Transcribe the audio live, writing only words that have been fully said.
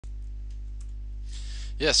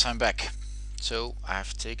Yes, I'm back. So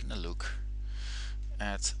I've taken a look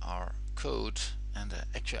at our code, and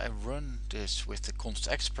actually I run this with the const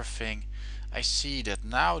expr thing. I see that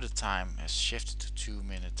now the time has shifted to 2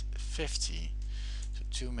 minute 50. So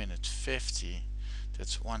 2 minute 50,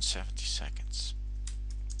 that's 170 seconds.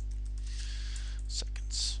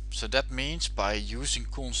 So that means by using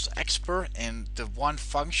const expr in the one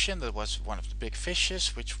function that was one of the big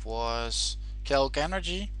fishes, which was calc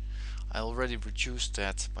energy, I already reduced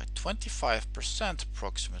that by 25%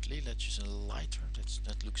 approximately. Let's use a lighter.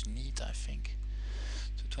 That looks neat, I think.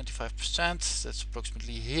 So 25%, that's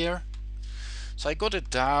approximately here. So I got it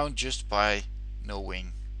down just by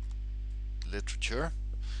knowing literature.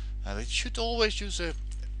 It should always use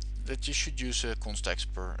that you should use a const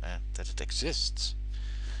expr that it exists.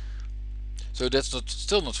 So that's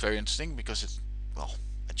still not very interesting because it's, well,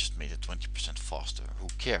 I just made it 20% faster. Who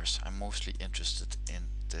cares? I'm mostly interested in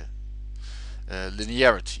the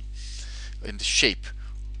linearity, in the shape,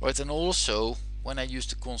 right? And also when I use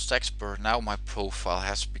the const expr, now my profile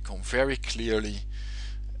has become very clearly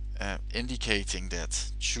indicating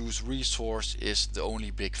that choose resource is the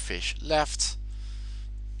only big fish left.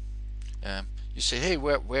 You say, hey,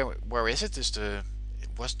 where is it?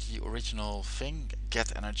 Was the original thing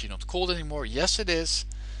get energy not called anymore? Yes, it is.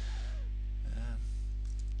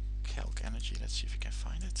 Calc energy. Let's see if we can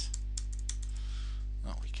find it.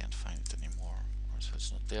 No, we can't find it anymore, so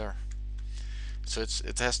it's not there. So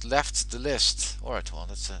it has left the list. All right, well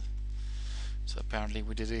so apparently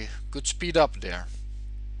we did a good speed up there.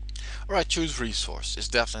 All right, choose resource is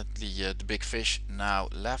definitely the big fish now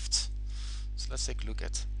left. So let's take a look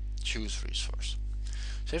at choose resource.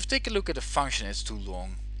 So if you take a look at the function, it's too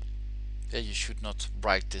long. Yeah, you should not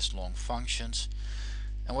write this long functions.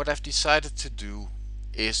 And what I've decided to do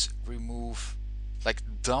is remove, like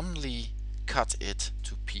dumbly cut it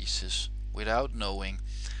to pieces without knowing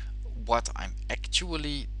what I'm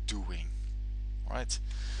actually doing. Right?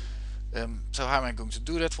 So how am I going to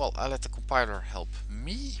do that? Well, I'll let the compiler help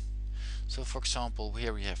me. So for example,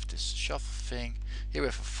 here we have this shuffle thing. Here we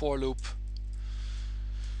have a for loop.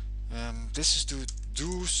 This is to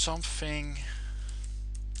do something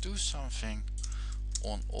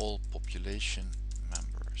on all population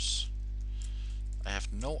members. I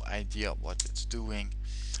have no idea what it's doing.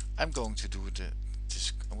 I'm going to do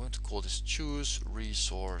I'm going to call this choose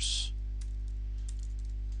resource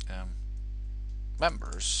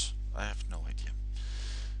members. I have no idea.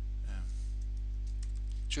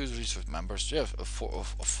 Choose resource members. Yeah, a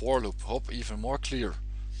for loop. Hope even more clear.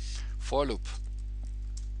 For loop.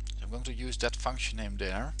 So I'm going to use that function name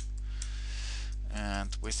there,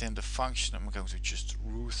 and within the function I'm going to just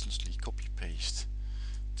ruthlessly copy paste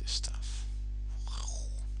this stuff.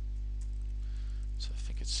 So I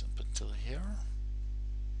think it's up until here.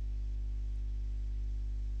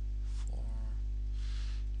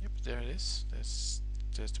 Yep, there it is.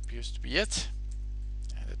 That appears to be it.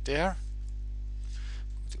 Add it there.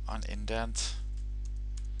 To unindent,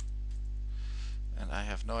 and I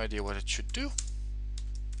have no idea what it should do.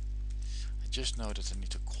 I just know that I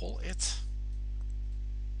need to call it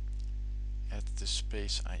at the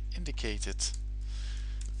space I indicated,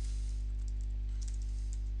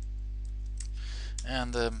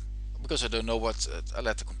 and because I don't know what, I'll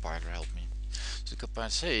let the compiler help me. So the compiler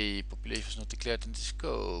says, hey, population is not declared in the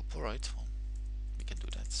scope. Alright, well, we can do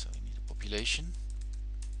that. So we need a population.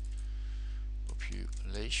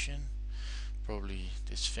 Probably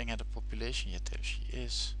this thing had a population. Yet there she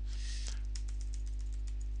is.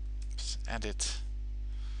 Let's add it.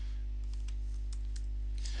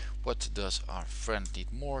 What does our friend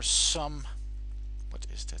need more? Sum. What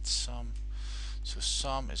is that sum? So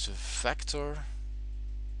sum is a vector.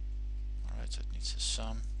 Alright, so it needs a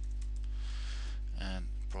sum. And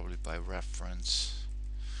probably by reference.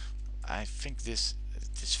 I think this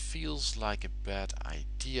feels like a bad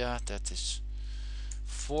idea, that this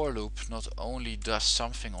for loop not only does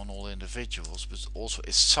something on all individuals, but also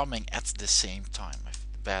is summing at the same time.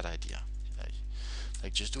 Bad idea.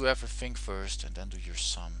 Like just do everything first and then do your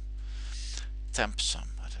sum. Temp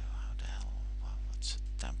sum. How the hell? What's a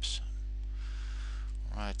temp sum?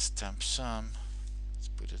 Right, temp sum. Let's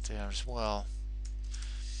put it there as well.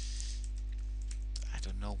 I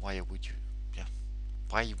don't know why would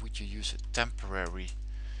you use a temporary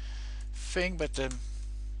thing, but that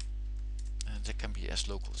can be as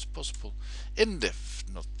local as possible. Indiv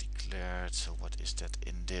not declared. So what is that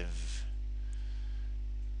indiv?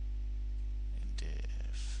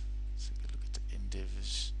 Let's take a look at the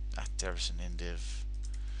indivs. There's an indiv.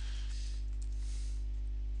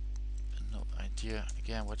 No idea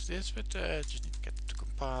again what it is, but just need to get it to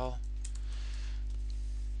compile.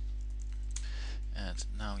 And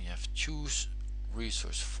now you have choose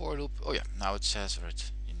resource for loop. Oh yeah, now it says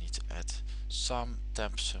right, you need to add sum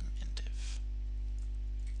temp sum in div.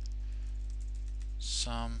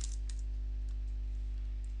 Sum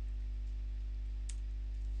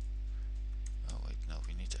oh wait, no,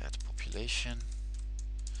 we need to add population.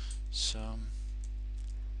 Sum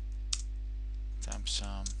temp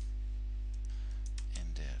sum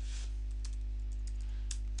in div.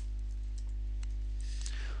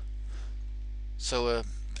 So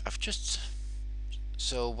I've just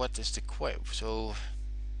what is the so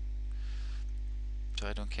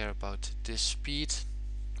I don't care about this speed.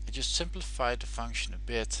 I just simplified the function a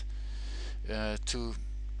bit to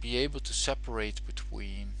be able to separate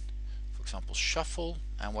between, for example, shuffle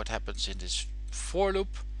and what happens in this for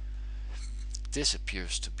loop. This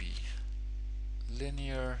appears to be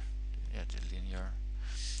linear. Yeah, the linear.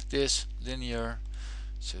 This linear.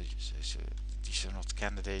 So these are not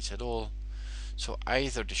candidates at all. So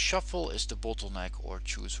either the shuffle is the bottleneck or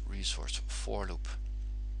choose resource for loop.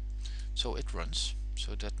 So it runs.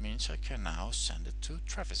 So that means I can now send it to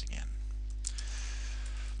Travis again.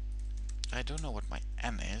 I don't know what my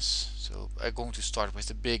n is, so I'm going to start with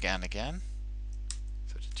the big N again.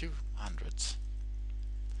 3200.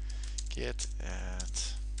 Git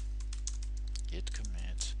add git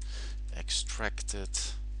commit extracted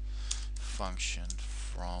function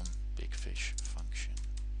from big fish function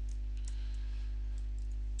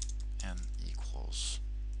n equals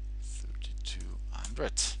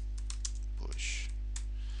 3200. Push.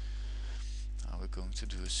 Now we're going to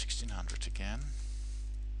do 1600 again.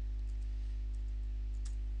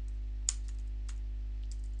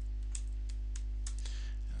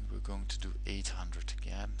 And we're going to do 800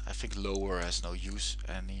 again. I think lower has no use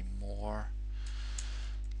anymore.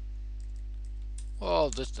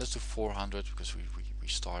 Well, let's do 400 because we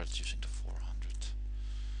started using the 400.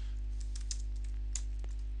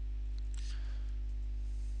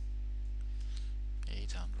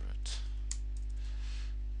 800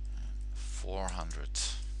 and 400.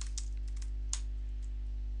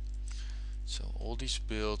 So all these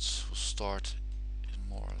builds will start in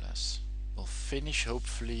more or less, will finish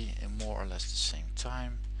hopefully in more or less the same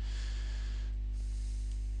time.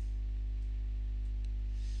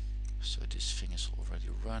 So this thing is already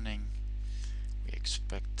running. We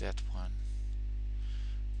expect that one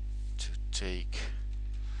to take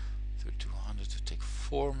 3200 to take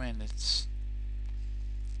 4 minutes.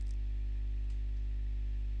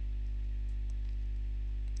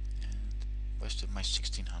 And where's my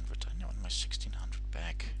 1600? I want my 1600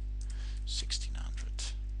 back.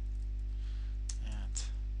 1600 and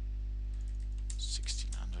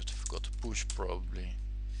 1600. Forgot to push probably.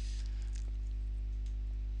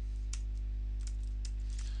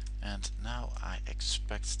 And now I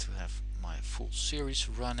expect to have my full series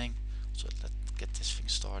running. So let's get this thing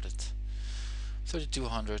started.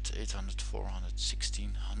 3200, 800, 400,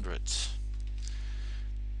 1600.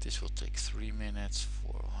 This will take 3 minutes.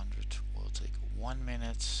 400 will take 1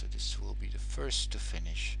 minute. So this will be the first to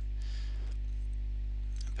finish.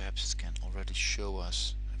 And perhaps it can already show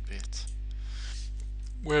us a bit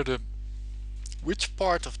where which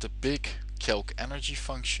part of the big calc energy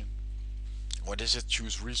function. What is it?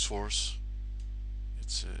 Choose resource.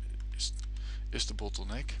 It's is the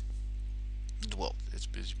bottleneck. Well, it's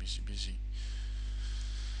busy.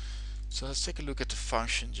 So let's take a look at the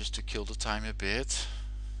function just to kill the time a bit.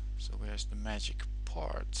 So where's the magic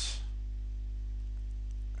part?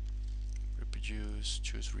 Reproduce,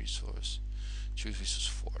 choose resource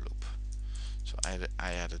for loop. So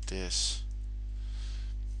I added this.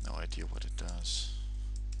 No idea what it does.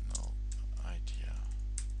 No idea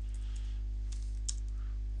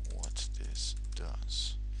what this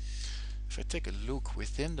does. If I take a look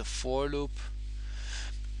within the for loop,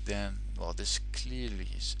 then well, this clearly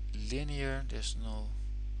is linear. There's no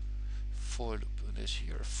for loop. There's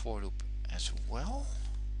here a for loop as well.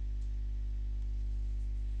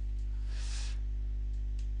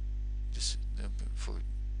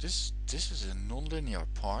 This is a non-linear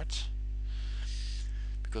part,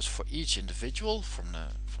 because for each individual from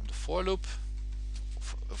the for loop,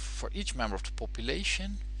 for each member of the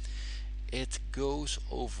population, it goes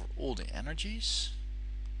over all the energies,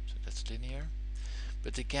 so that's linear.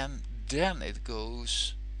 But again, then it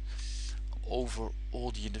goes over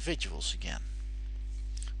all the individuals again.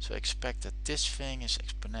 So expect that this thing is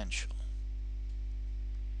exponential.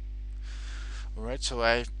 Alright, so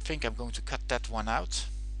I think I'm going to cut that one out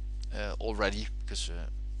already, because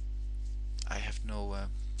I have no,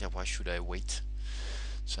 yeah, why should I wait?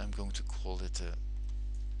 So I'm going to call it a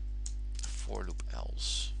for loop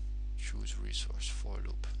else. Choose resource for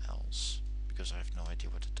loop else, because I have no idea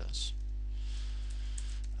what it does.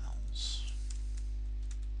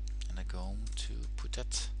 to put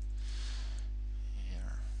that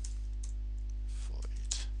here.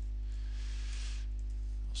 Void.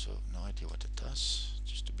 Also, no idea what it does.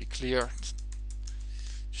 Just to be clear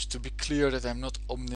that I'm not omniscient.